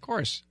it. Of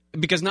course.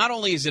 Because not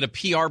only is it a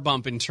PR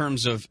bump in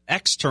terms of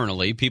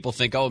externally, people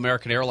think, oh,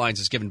 American Airlines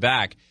is giving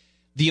back.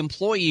 The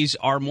employees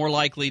are more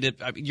likely to,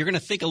 you're going to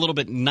think a little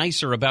bit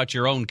nicer about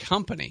your own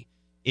company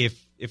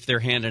if they're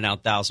handing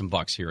out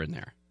 $1,000 here and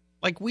there,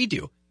 like we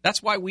do.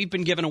 That's why we've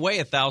been giving away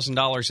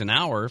 $1,000 an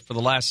hour for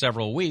the last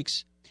several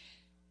weeks.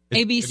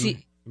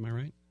 ABC. Am I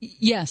right?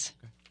 Yes.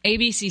 Okay.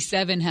 ABC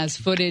 7 has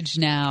footage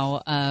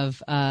now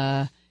of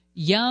a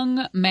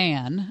young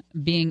man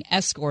being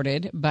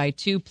escorted by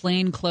two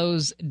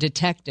plainclothes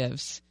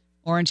detectives,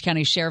 Orange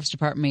County Sheriff's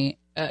Department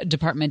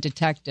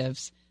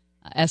detectives,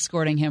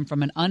 escorting him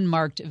from an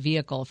unmarked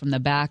vehicle from the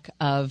back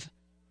of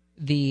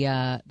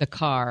the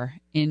car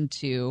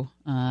into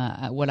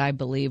what I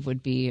believe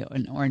would be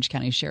an Orange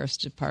County Sheriff's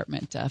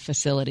Department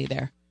facility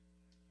there.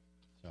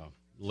 So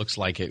looks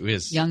like it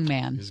is. Young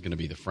man is going to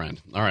be the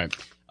friend. All right.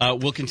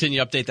 We'll continue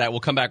to update that. We'll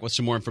come back with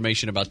some more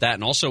information about that.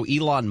 And also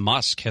Elon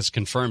Musk has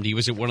confirmed he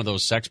was at one of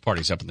those sex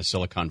parties up in the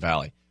Silicon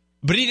Valley.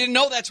 But he didn't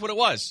know that's what it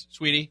was,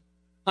 sweetie.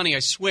 Honey, I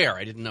swear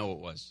I didn't know it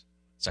was.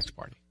 Sex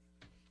party.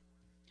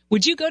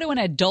 Would you go to an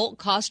adult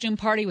costume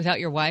party without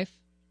your wife?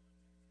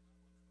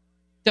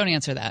 Don't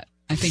answer that.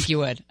 I think you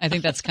would. I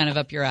think that's kind of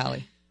up your alley.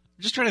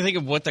 I'm just trying to think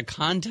of what the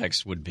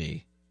context would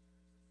be.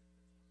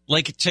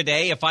 Like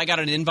today, if I got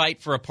an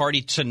invite for a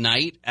party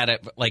tonight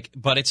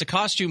but it's a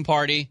costume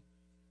party.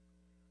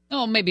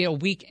 Oh, maybe a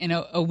week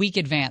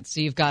advance, so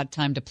you've got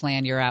time to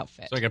plan your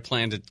outfit. So I got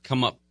planned to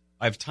come up.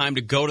 I have time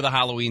to go to the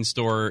Halloween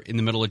store in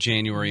the middle of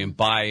January and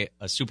buy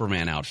a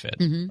Superman outfit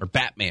or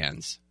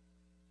Batman's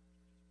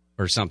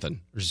or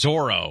something or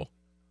Zorro.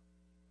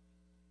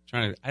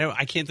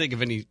 I can't think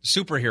of any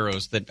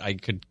superheroes that I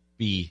could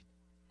be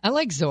I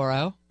like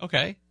Zorro.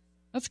 Okay.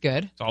 That's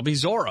good. So I'll be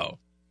Zorro.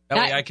 That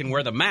way I can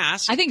wear the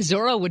mask. I think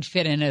Zorro would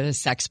fit in at a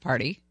sex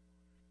party.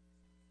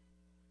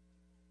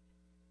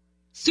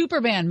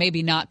 Superman,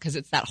 maybe not, because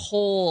it's that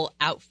whole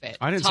outfit.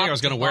 I didn't say I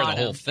was going to wear the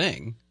whole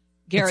thing.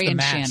 Gary and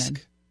mask. Shannon.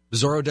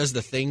 Zorro does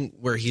the thing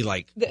where he,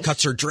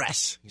 cuts her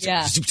dress. He's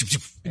Yeah. like, zoop, zoop,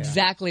 zoop.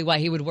 Exactly why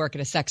he would work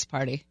at a sex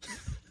party.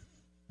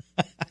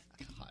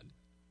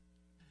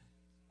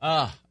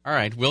 All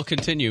right. We'll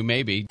continue,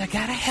 maybe. I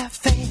gotta have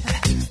faith. I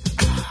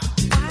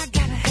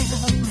gotta have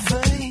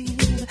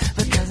faith.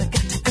 Because I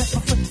got to go for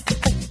faith.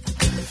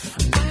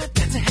 I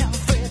got to have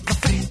faith.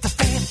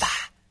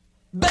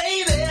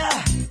 Baby,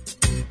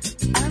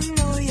 I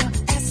know you're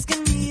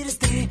asking me to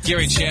stay.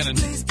 Gary and Shannon.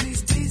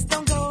 Please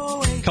don't go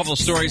away. A couple of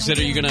stories that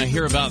you're going to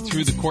hear about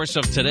through the course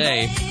of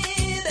today.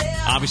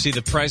 Obviously,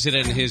 the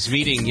president, his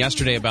meeting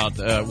yesterday about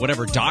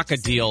whatever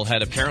DACA deal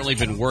had apparently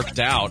been worked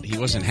out. He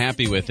wasn't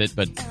happy with it,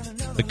 but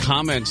the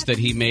comments that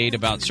he made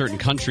about certain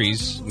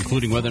countries,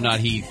 including whether or not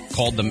he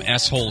called them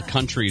S-hole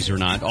countries or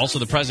not. Also,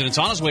 the president's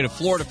on his way to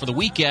Florida for the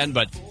weekend,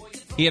 but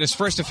he had his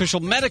first official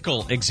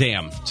medical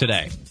exam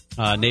today.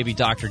 Navy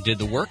doctor did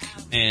the work,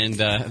 and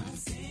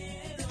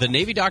the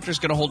Navy doctor is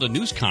going to hold a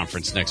news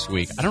conference next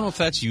week. I don't know if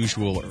that's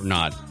usual or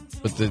not,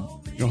 but they're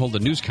going to hold a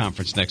news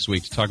conference next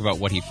week to talk about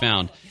what he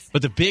found.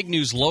 But the big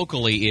news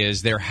locally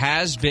is there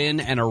has been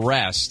an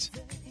arrest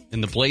in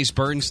the Blaze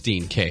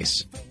Bernstein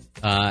case.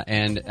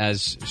 And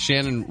as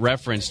Shannon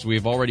referenced,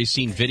 we've already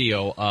seen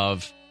video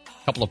of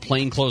a couple of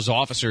plainclothes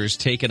officers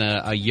taking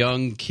a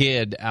young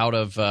kid out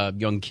of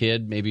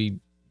maybe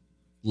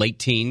late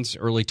teens,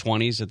 early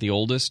 20s at the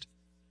oldest,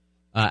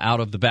 out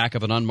of the back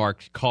of an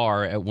unmarked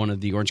car at one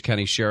of the Orange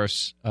County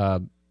Sheriff's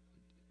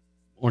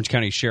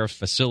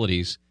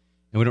facilities.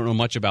 And we don't know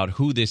much about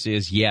who this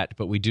is yet,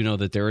 but we do know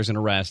that there is an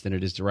arrest, and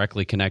it is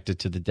directly connected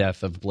to the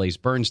death of Blaze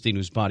Bernstein,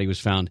 whose body was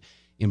found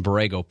in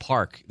Borrego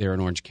Park there in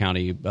Orange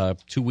County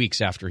 2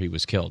 weeks after he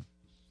was killed.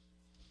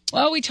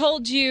 Well, we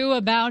told you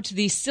about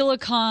the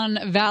Silicon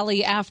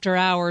Valley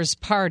after-hours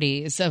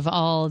parties of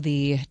all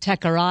the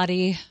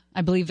techkarati,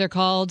 I believe they're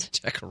called.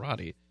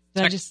 Techkarati.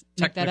 Did I just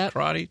make that up?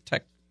 Techkarati?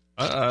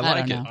 I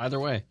like it. know. Either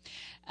way.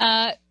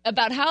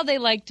 About how they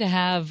like to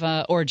have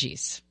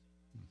orgies.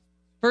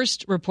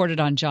 First reported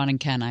on John and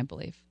Ken, I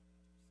believe.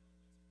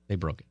 They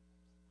broke it.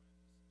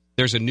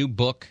 There's a new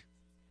book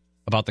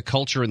about the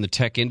culture in the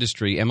tech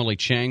industry. Emily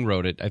Chang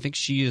wrote it. I think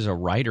she is a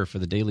writer for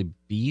the Daily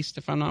Beast,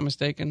 if I'm not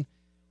mistaken.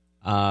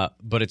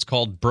 But it's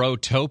called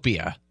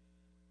Brotopia.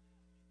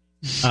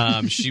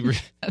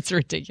 That's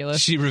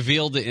ridiculous. She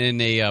revealed in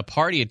a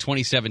party in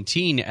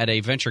 2017 at a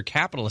venture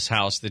capitalist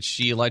house that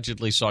she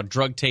allegedly saw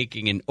drug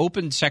taking and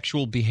open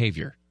sexual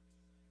behavior.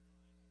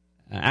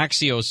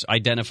 Axios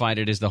identified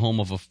it as the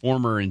home of a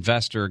former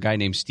investor, a guy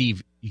named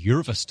Steve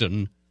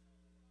Yerveston.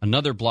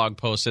 Another blog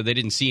post said they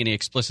didn't see any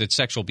explicit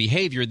sexual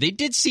behavior. They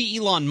did see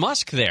Elon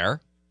Musk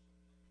there.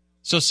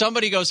 So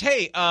somebody goes,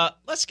 hey,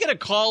 let's get a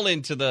call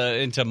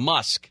into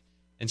Musk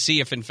and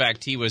see if, in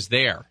fact, he was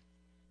there.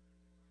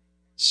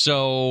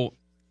 So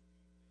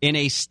in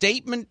a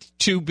statement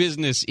to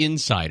Business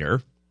Insider,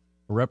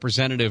 a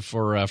representative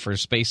for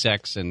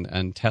SpaceX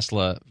and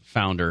Tesla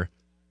founder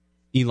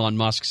Elon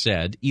Musk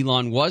said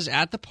Elon was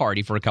at the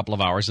party for a couple of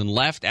hours and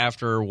left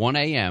after 1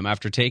 a.m.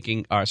 after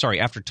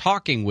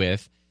talking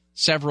with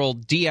several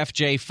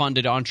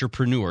DFJ-funded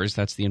entrepreneurs,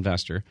 that's the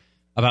investor,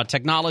 about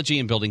technology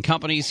and building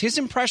companies. His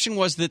impression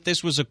was that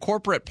this was a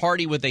corporate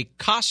party with a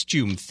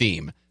costume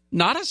theme,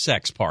 not a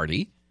sex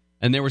party,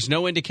 and there was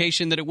no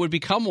indication that it would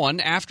become one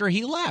after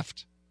he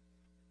left.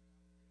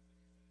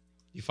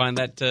 You find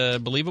that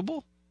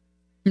believable?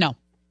 No.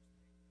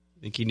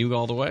 Think he knew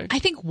all the way? I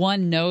think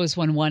one knows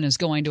when one is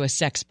going to a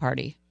sex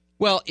party.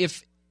 Well,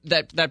 if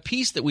that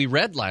piece that we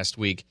read last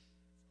week,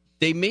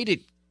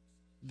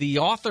 the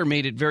author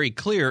made it very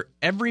clear,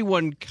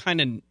 everyone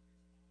kind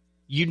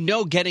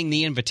of, getting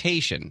the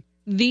invitation.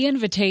 The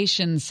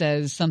invitation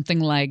says something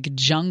like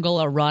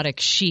jungle erotic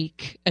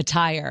chic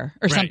attire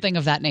or something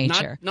of that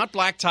nature. Not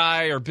black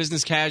tie or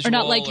business casual. Or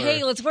not like,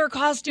 hey, let's wear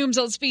costumes,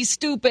 let's be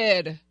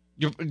stupid.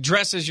 Your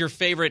dress as your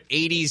favorite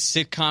 80s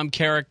sitcom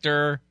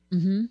character.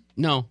 Mm-hmm.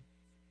 No.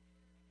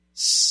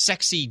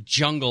 Sexy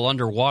jungle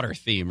underwater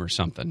theme or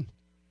something.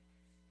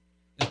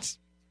 It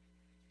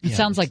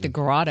sounds like the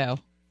grotto.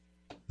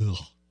 Ugh.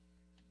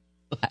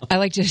 I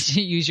like to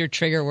use your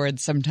trigger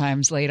words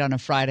sometimes late on a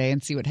Friday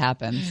and see what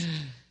happens.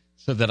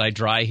 So that I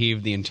dry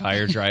heave the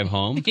entire drive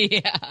home?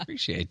 Yeah.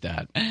 Appreciate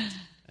that.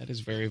 That is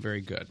very,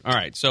 very good. All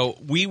right, so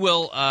we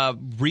will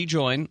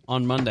rejoin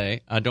on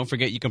Monday. Don't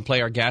forget you can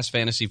play our GaS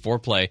Fantasy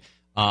Foreplay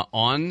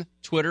on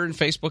Twitter and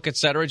Facebook,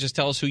 etc. Just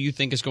tell us who you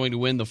think is going to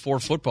win the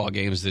 4 football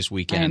games this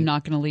weekend. I am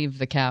not going to leave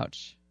the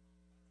couch.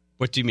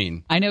 What do you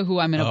mean? I know who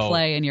I'm going to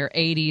play in your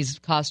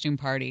 80s costume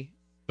party.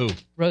 Who?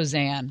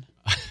 Roseanne.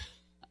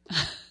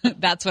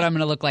 That's what I'm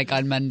going to look like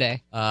on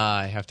Monday.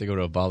 I have to go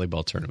to a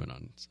volleyball tournament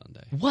on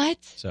Sunday. What?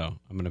 So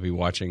I'm going to be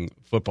watching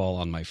football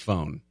on my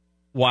phone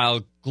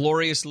while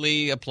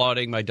gloriously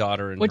applauding my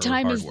daughter and what her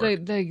time hard is work.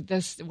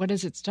 what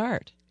does it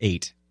start?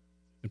 8.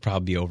 It'll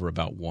probably be over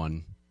about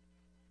 1.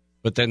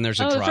 But then there's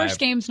a the drive. first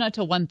game's not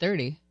till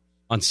 1:30.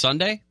 On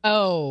Sunday?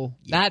 Oh,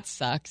 that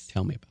sucks.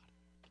 Tell me about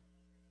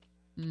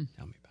it.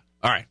 Tell me about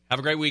it. All right. Have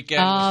a great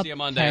weekend. We'll see you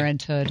Monday.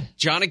 Parenthood.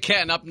 John and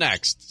Ken up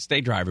next.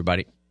 Stay dry,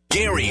 everybody.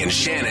 Gary and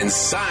Shannon's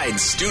Side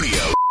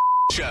Studio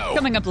Show.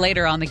 Coming up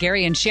later on the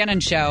Gary and Shannon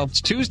Show.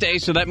 It's Tuesday,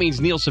 so that means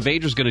Neil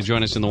Saavedra's going to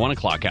join us in the 1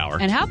 o'clock hour.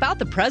 And how about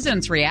the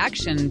president's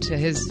reaction to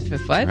his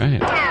what? Right.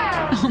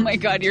 Oh, my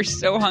God, you're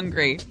so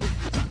hungry.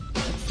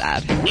 That's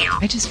sad.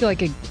 I just feel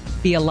like it'd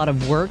be a lot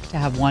of work to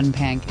have one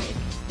pancake.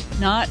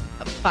 Not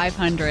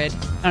 500.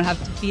 I don't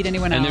have to feed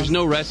anyone else. And there's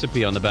no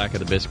recipe on the back of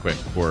the biscuit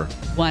for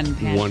one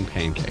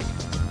pancake.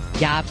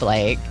 Yeah,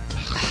 Blake.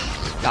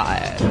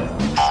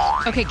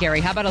 God. Okay, Gary,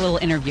 how about a little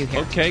interview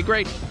here? Okay,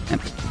 great.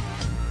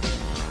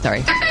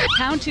 Sorry.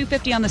 Pound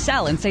 250 on the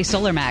cell and say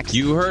SolarMax.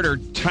 You heard her.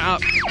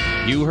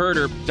 You heard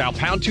her. Dial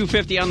pound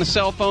 250 on the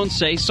cell phone.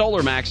 Say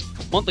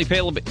SolarMax. Monthly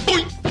payable.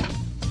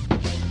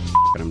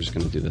 I'm just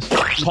going to do this.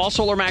 Call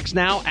SolarMax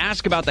now.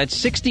 Ask about that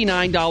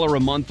 $69 a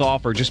month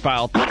offer. Just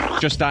dial.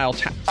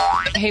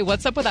 Hey,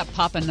 what's up with that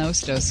Papa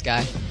Nostos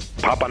guy?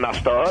 Papa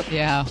Nostos?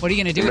 Yeah. What are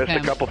you going to do with Missed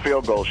him? a couple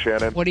field goals,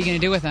 Shannon. What are you going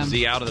to do with him? Is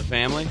he out of the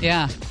family?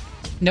 Yeah.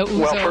 No Uzo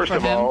Well, first for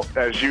of him? all,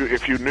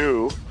 if you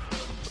knew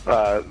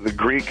the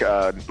Greek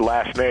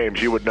last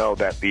names, you would know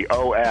that the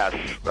OS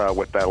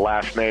with that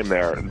last name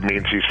there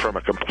means he's from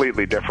a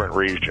completely different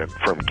region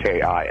from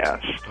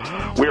KIS.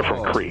 We're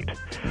from Crete.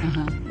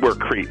 We're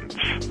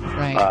Cretans.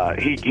 Right.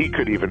 He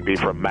could even be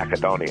from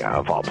Macedonia,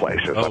 of all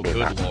places. Oh,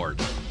 good Lord.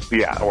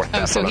 Yeah. Or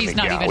so he's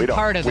not even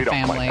part of the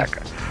family.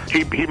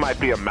 He might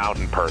be a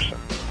mountain person.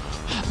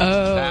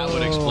 Oh. That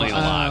would explain a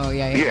lot. Oh,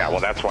 yeah. Yeah, well,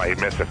 that's why he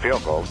missed the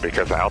field goals,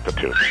 because of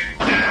altitude.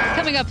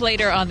 Coming up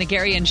later on the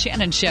Gary and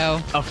Shannon Show.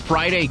 A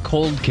Friday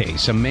cold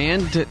case. A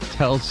man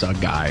tells a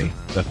guy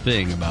the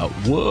thing about,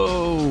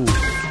 whoa.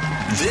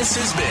 This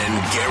has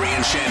been Gary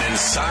and Shannon's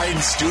Side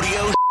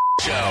Studio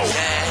Show.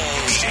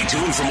 Stay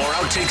tuned for more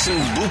outtakes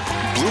and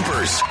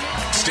bloopers.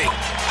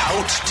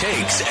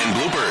 Outtakes and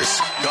bloopers.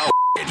 Oh,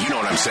 you know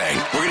what I'm saying.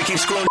 We're going to keep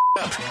scrolling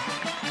up.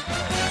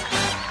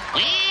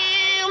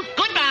 Well,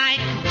 goodbye.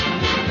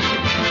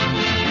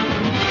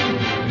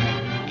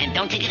 And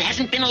don't think it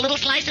hasn't been a little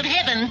slice of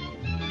heaven,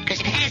 because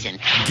it hasn't.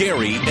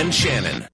 Gary and Shannon.